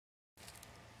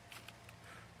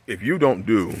if you don't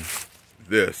do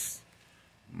this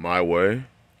my way,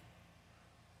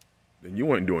 then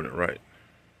you ain't doing it right.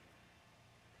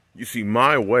 You see,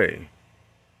 my way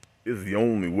is the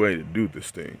only way to do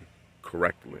this thing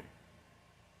correctly.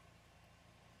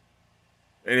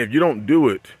 And if you don't do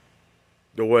it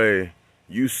the way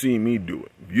you see me do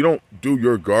it, if you don't do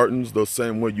your gardens the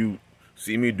same way you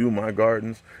see me do my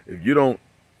gardens, if you don't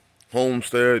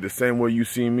homestead the same way you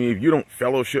see me, if you don't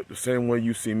fellowship the same way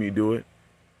you see me do it,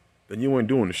 then you ain't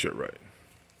doing the shit right.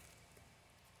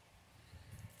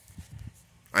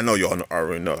 I know y'all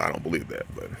already know I don't believe that,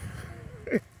 but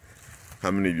how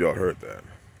many of y'all heard that?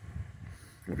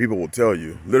 When people will tell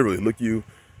you, literally look you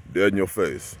dead in your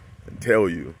face and tell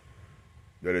you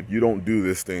that if you don't do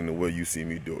this thing the way you see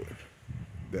me do it,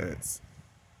 that's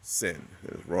sin,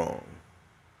 it's wrong.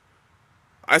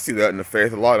 I see that in the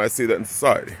faith a lot, and I see that in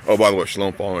society. Oh, by the way,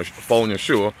 shalom, following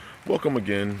Yeshua. Welcome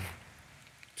again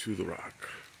to the rock.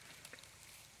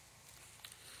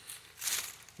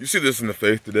 You see this in the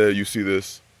faith today. You see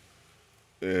this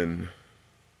in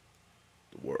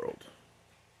the world.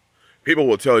 People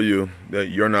will tell you that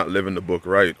you're not living the book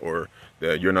right, or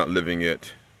that you're not living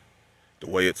it the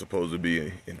way it's supposed to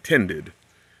be intended,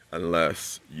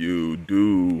 unless you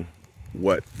do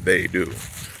what they do.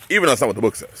 Even though that's not what the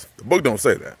book says. The book don't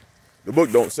say that. The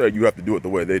book don't say you have to do it the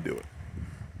way they do it.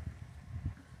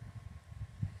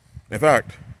 In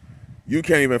fact, you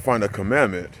can't even find a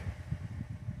commandment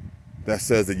that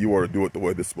says that you are to do it the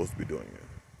way they're supposed to be doing it.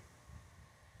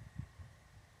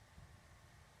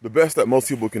 The best that most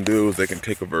people can do is they can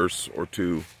take a verse or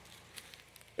two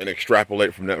and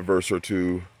extrapolate from that verse or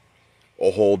two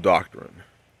a whole doctrine.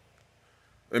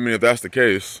 I mean, if that's the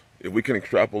case, if we can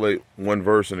extrapolate one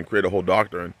verse and create a whole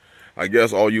doctrine, I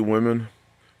guess all you women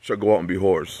should go out and be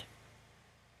whores.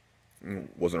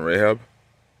 Wasn't Rahab?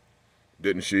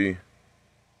 Didn't she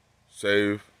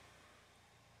save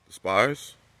the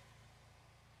spies?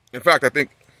 In fact, I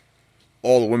think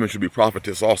all the women should be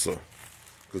prophetess also.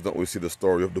 Because don't we see the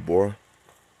story of Deborah?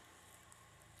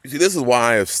 You see, this is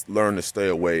why I've learned to stay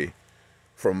away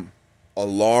from a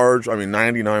large,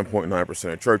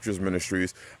 99.9% of churches,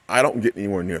 ministries. I don't get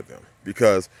anywhere near them.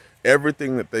 Because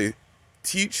everything that they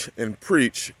teach and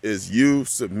preach is you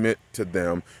submit to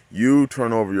them. You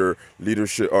turn over your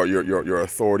leadership or your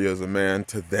authority as a man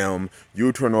to them.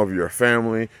 You turn over your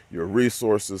family, your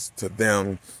resources to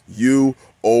them. You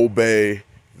obey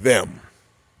them.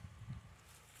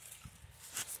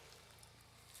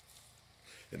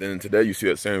 And then today you see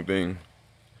that same thing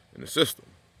in the system.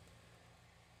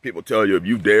 People tell you if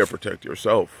you dare protect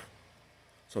yourself,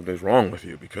 something's wrong with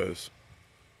you because,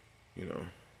 you're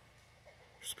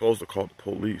supposed to call the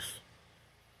police.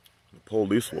 The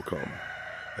police will come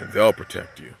and they'll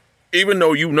protect you. Even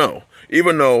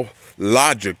though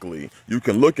logically you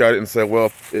can look at it and say,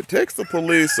 well, it takes the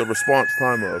police a response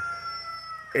time of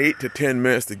 8 to 10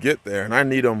 minutes to get there and I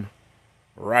need them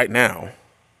right now.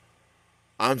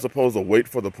 I'm supposed to wait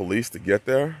for the police to get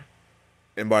there,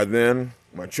 and by then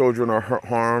my children are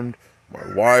harmed,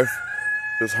 my wife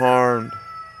is harmed,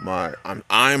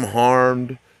 I'm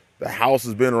harmed, the house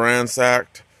has been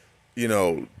ransacked,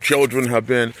 children have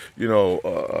been,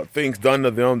 things done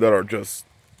to them that are just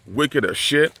wicked as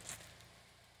shit.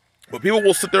 But people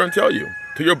will sit there and tell you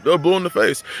till they're blue in the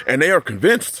face, and they are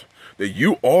convinced that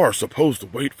you are supposed to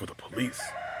wait for the police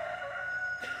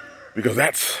because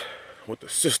that's what the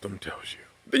system tells you.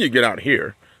 Then you get out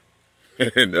here,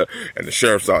 and the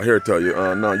sheriffs out here tell you,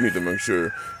 no, you need to make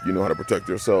sure you know how to protect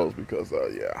yourselves because,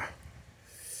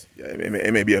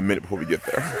 it may be a minute before we get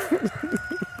there.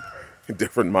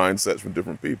 Different mindsets from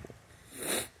different people.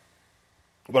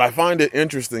 But I find it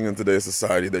interesting in today's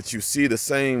society that you see the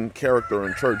same character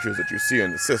in churches that you see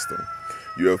in the system.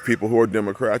 You have people who are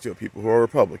Democrats, you have people who are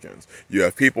Republicans. You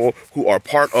have people who are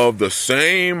part of the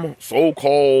same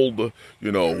so-called,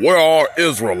 we're all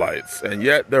Israelites. And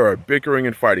yet there are bickering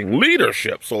and fighting.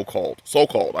 Leadership, so-called,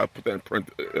 I put that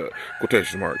in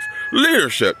quotation marks.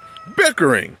 Leadership,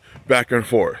 bickering back and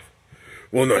forth.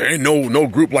 Well, there ain't no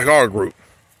group like our group.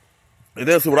 And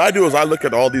then so what I do is I look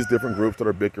at all these different groups that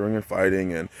are bickering and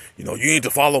fighting and, you need to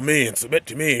follow me and submit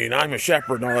to me and I'm a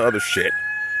shepherd and all that other shit.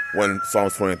 When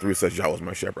Psalms 23 says, Yahweh is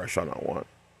my shepherd, I shall not want.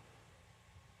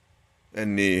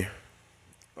 In the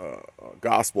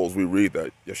Gospels, we read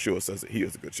that Yeshua says that he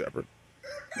is a good shepherd.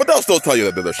 But they'll still tell you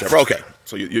that they're the shepherd. Okay,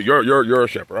 so you're a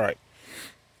shepherd, all right.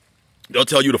 They'll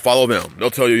tell you to follow them.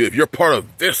 They'll tell you if you're part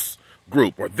of this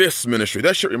group or this ministry.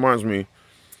 That shit reminds me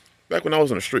back when I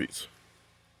was in the streets.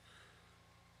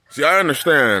 See, I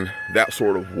understand that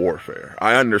sort of warfare.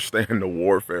 I understand the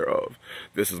warfare of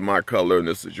this is my color and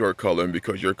this is your color, and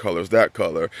because your color is that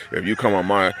color, if you come on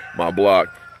my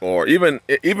block, Or even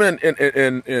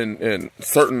in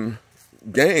certain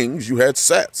gangs, you had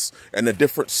sets, and the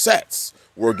different sets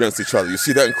were against each other. You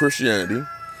see that in Christianity,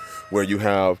 where you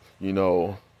have,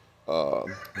 the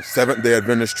Seventh-day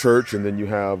Adventist church, and then you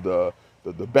have the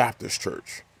Baptist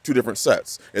church. Two different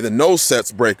sets. And then those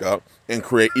sets break up and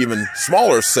create even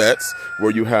smaller sets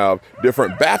where you have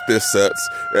different Baptist sets,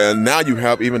 and now you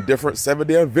have even different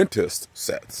Seventh-day Adventist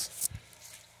sets.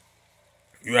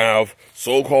 You have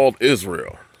so-called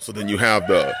Israel. So then you have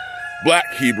the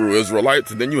black Hebrew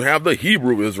Israelites, and then you have the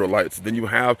Hebrew Israelites. Then you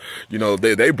have,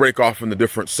 they break off into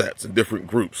different sets and different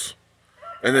groups.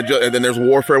 And then there's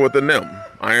warfare within them.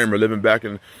 I remember living back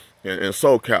in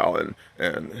SoCal,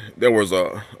 and there was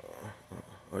I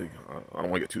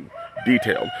don't want to get too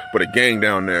detailed, but a gang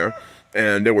down there,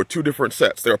 and there were two different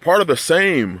sets. They were part of the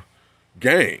same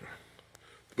gang,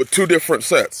 but two different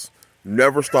sets.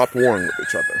 Never stopped warring with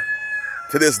each other.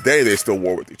 To this day, they still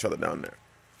war with each other down there.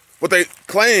 But they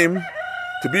claim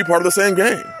to be part of the same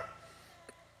gang.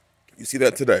 You see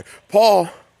that today. Paul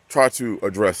tried to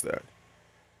address that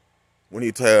when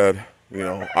he said,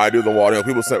 I do the water.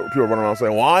 People run around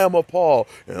saying, well, I am of Paul,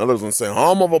 and others will say,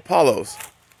 I'm of Apollos.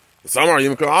 Some are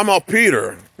even I'm of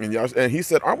Peter. And he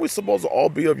said, aren't we supposed to all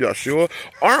be of Yeshua?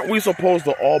 Aren't we supposed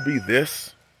to all be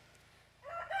this?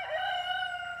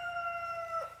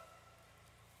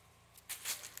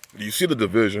 Do you see the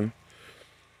division?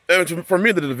 And for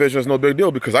me, the division is no big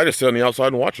deal because I just sit on the outside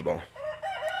and watch it all.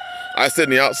 I sit on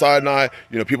the outside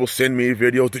and people send me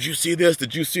videos. Did you see this?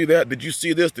 Did you see that? Did you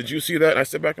see this? Did you see that? And I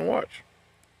sit back and watch.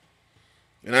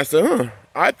 And I said,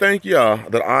 I thank Yah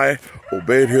that I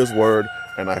obeyed his word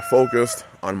and I focused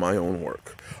on my own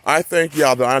work. I thank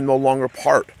Yah that I'm no longer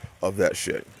part of that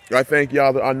shit. I thank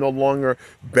Yah that I'm no longer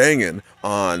banging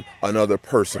on another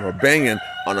person or banging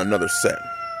on another set.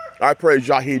 I praise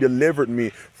Yah, he delivered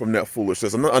me from that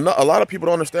foolishness. And a lot of people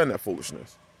don't understand that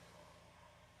foolishness.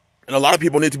 And a lot of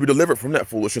people need to be delivered from that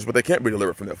foolishness, but they can't be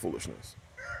delivered from that foolishness.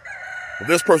 If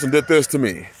this person did this to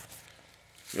me,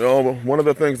 one of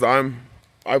the things that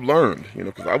I've learned,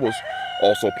 because I was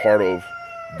also part of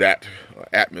that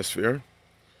atmosphere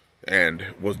and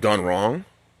was done wrong.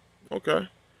 Okay.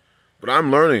 But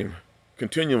I'm learning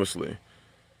continuously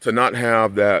to not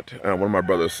have that, one of my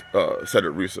brothers said it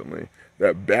recently,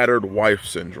 that battered wife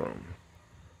syndrome,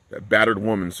 that battered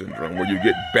woman syndrome, where you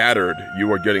get battered,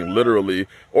 you are getting literally,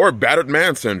 or battered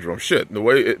man syndrome. Shit, the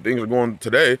way things are going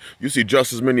today, you see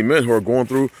just as many men who are going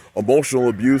through emotional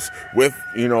abuse with,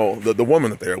 the woman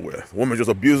that they're with. Women just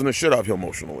abusing the shit out of you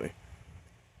emotionally.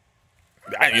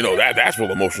 That's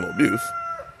real emotional abuse.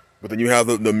 But then you have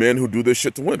the men who do this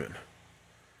shit to women.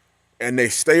 And they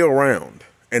stay around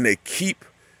and they keep,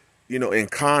 in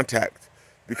contact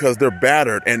because they're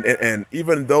battered. And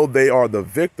even though they are the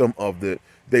victim of it,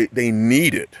 they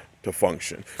need it to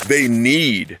function. They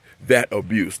need that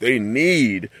abuse. They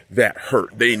need that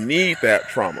hurt. They need that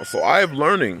trauma. So I am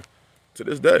learning to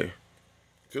this day,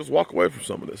 just walk away from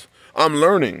some of this. I'm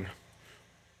learning,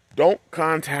 don't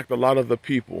contact a lot of the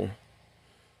people.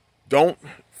 Don't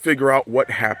figure out what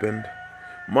happened.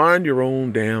 Mind your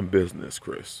own damn business,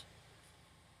 Chris.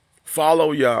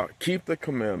 Follow Yah. Keep the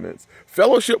commandments.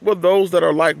 Fellowship with those that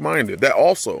are like-minded, that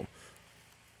also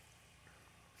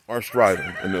are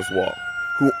striving in this walk,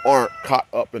 who aren't caught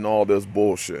up in all this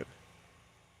bullshit.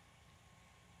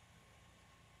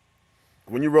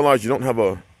 When you realize you don't have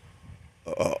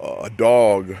a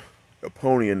dog, a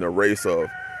pony in the race of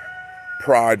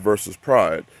pride versus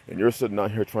pride, and you're sitting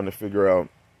out here trying to figure out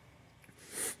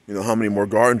how many more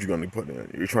gardens you're going to put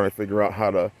in. You're trying to figure out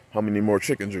how many more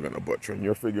chickens you're going to butcher. And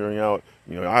you're figuring out,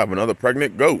 I have another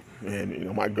pregnant goat.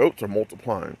 And, my goats are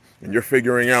multiplying. And you're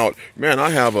figuring out, man,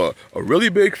 I have a really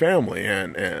big family.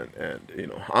 And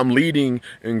I'm leading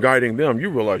and guiding them. You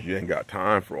realize you ain't got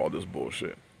time for all this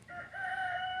bullshit.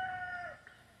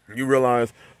 You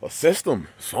realize a system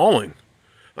is falling.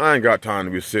 I ain't got time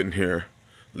to be sitting here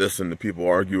listening to people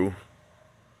argue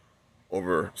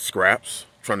over scraps,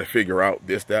 trying to figure out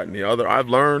this, that, and the other. I've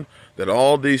learned that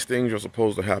all these things are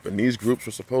supposed to happen. These groups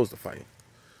are supposed to fight.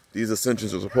 These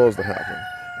ascensions are supposed to happen.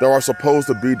 There are supposed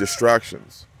to be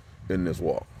distractions in this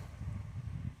walk.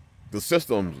 The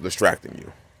system's distracting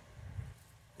you.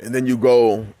 And then you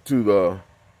go to the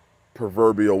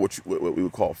proverbial, what we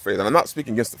would call faith. And I'm not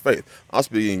speaking against the faith. I'm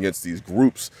speaking against these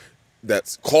groups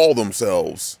that call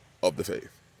themselves of the faith.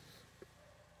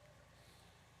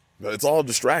 But it's all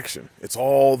distraction. It's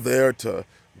all there to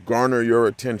garner your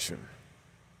attention,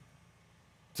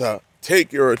 to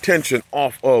take your attention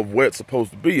off of where it's supposed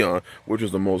to be on, which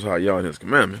is the Most High Yah and His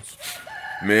commandments.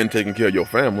 Men taking care of your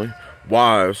family,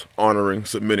 wives honoring,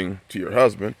 submitting to your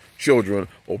husband, children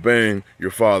obeying your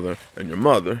father and your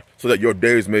mother, so that your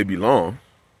days may be long.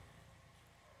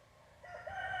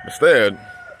 Instead,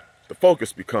 the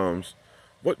focus becomes,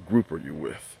 what group are you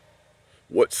with?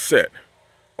 What set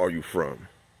are you from?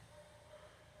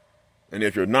 And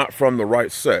if you're not from the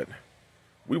right set,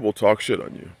 we will talk shit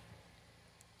on you.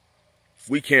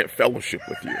 We can't fellowship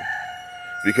with you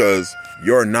because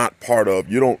you're not part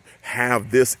of, you don't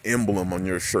have this emblem on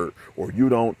your shirt, or you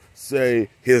don't say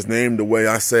his name the way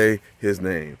I say his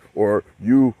name, or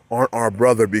you aren't our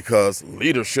brother because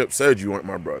leadership said you aren't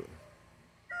my brother.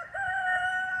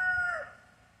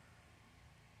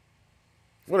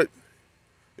 What did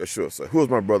Yeshua say? Who is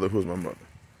my brother? Who is my mother?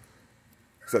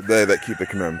 Except they that keep the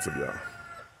commandments of Yah.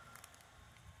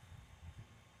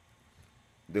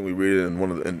 Then we read it in one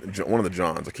of the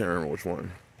Johns. I can't remember which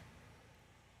one.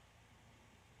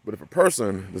 But if a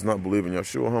person does not believe in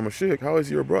Yeshua HaMashiach, how is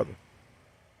he your brother?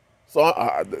 So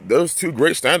there's two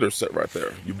great standards set right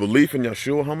there. You believe in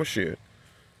Yeshua HaMashiach,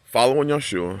 following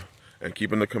Yeshua, and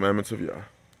keeping the commandments of Yah.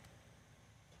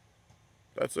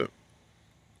 That's it.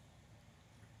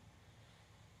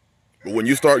 But when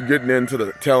you start getting into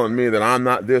the telling me that I'm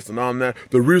not this and I'm that,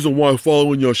 the reason why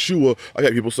following Yeshua, I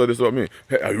had people say this about me,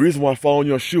 hey, the reason why following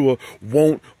Yeshua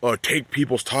won't take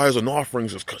people's tithes and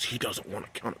offerings is because he doesn't want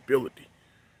accountability.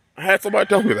 I had somebody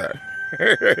tell me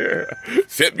that.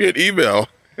 Sent me an email.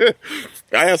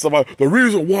 I had somebody, the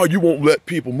reason why you won't let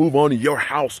people move on to your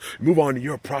house, move on to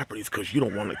your properties, because you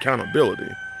don't want accountability.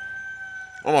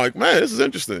 I'm like, man, this is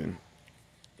interesting.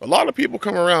 A lot of people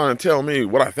come around and tell me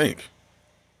what I think.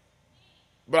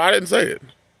 But I didn't say it.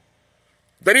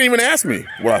 They didn't even ask me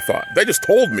what I thought. They just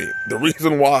told me the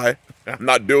reason why I'm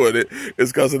not doing it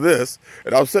is because of this.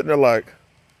 And I was sitting there like,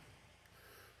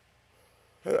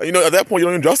 you know, at that point, you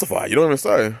don't even justify. You don't even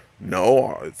say,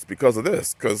 no, it's because of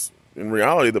this. Because in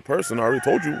reality, the person already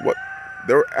told you what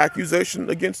their accusation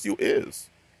against you is.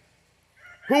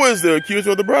 Who is the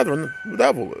accuser of the brethren? The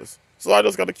devil is. So I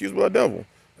just got accused by the devil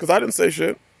because I didn't say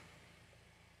shit.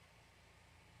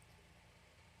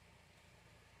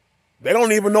 They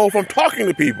don't even know if I'm talking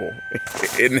to people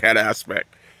in that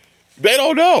aspect. They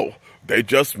don't know. They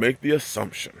just make the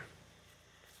assumption.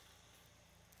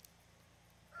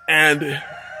 And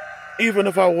even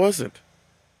if I wasn't,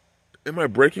 am I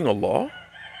breaking a law?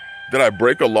 Did I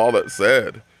break a law that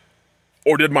said,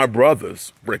 or did my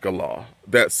brothers break a law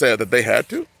that said that they had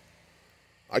to?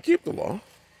 I keep the law.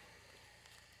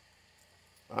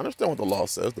 I understand what the law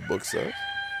says, the book says.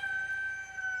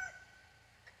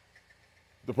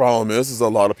 The problem is a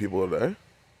lot of people today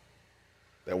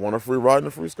that want a free ride and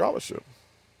a free scholarship.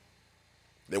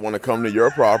 They want to come to your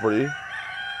property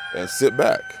and sit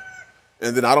back.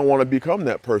 And then I don't want to become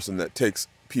that person that takes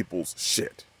people's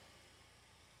shit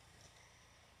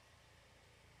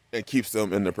and keeps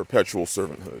them in their perpetual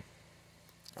servanthood.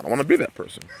 I don't want to be that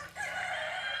person.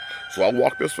 So I'll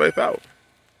walk this faith out.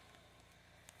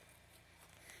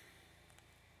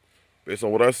 Based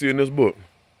on what I see in this book.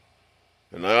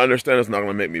 And I understand it's not going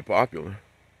to make me popular.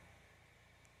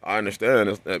 I understand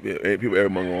that people,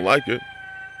 everyone going to like it.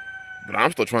 But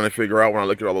I'm still trying to figure out when I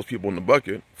look at all those people in the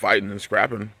bucket, fighting and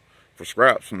scrapping for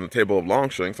scraps from the table of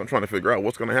Longshanks, I'm trying to figure out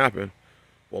what's going to happen.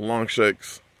 Well,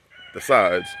 Longshanks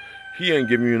decides he ain't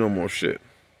giving you no more shit.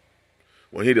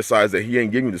 When he decides that he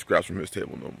ain't giving you the scraps from his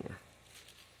table no more.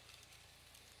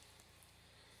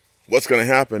 What's going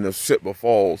to happen if shit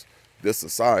befalls this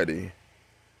society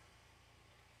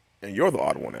and you're the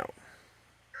odd one out?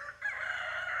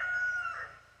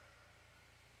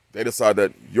 They decide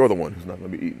that you're the one who's not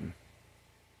going to be eaten.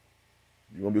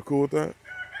 You going to be cool with that?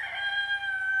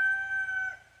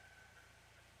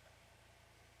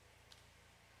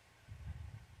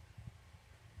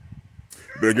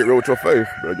 You better get real with your faith.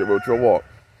 Better get real with your walk.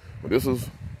 But this is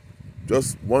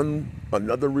just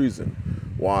another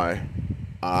reason why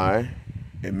I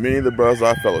and many of the brothers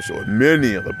I fellowship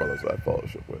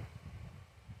with,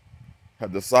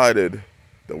 have decided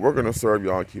that we're going to serve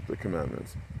y'all and keep the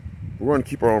commandments. We're going to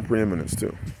keep our own preeminence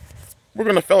too. We're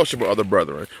going to fellowship with other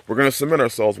brethren. We're going to submit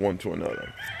ourselves one to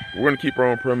another. We're going to keep our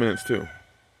own preeminence too.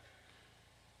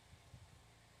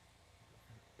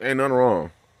 Ain't nothing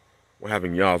wrong with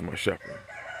having Yah as my shepherd.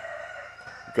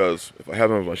 Because if I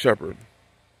have him as my shepherd,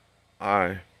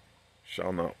 I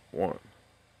shall not want.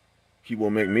 He will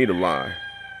make me to lie.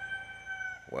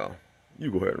 Well,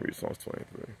 you go ahead and read Psalms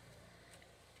 23.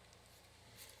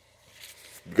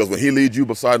 Because when he leads you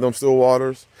beside them still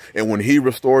waters, and when he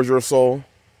restores your soul,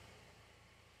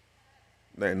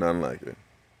 there ain't nothing like it.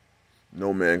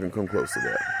 No man can come close to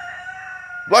that.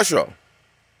 Bless y'all.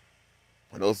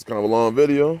 I know this is kind of a long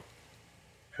video,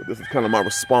 But this is kind of my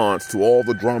response to all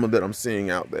the drama that I'm seeing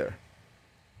out there.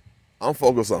 I'm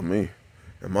focused on me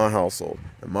and my household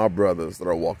and my brothers that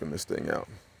are walking this thing out.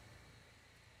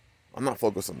 I'm not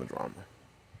focused on the drama,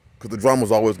 because the drama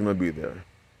is always going to be there.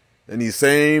 And these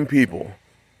same people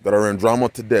that are in drama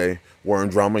today were in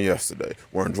drama yesterday,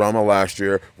 were in drama last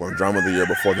year, were in drama the year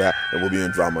before that, and will be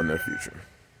in drama in their future.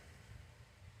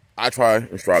 I try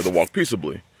and strive to walk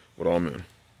peaceably with all men.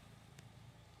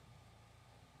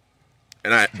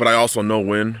 But I also know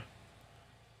when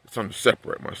it's time to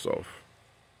separate myself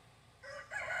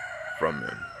from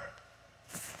men.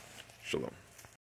 Shalom.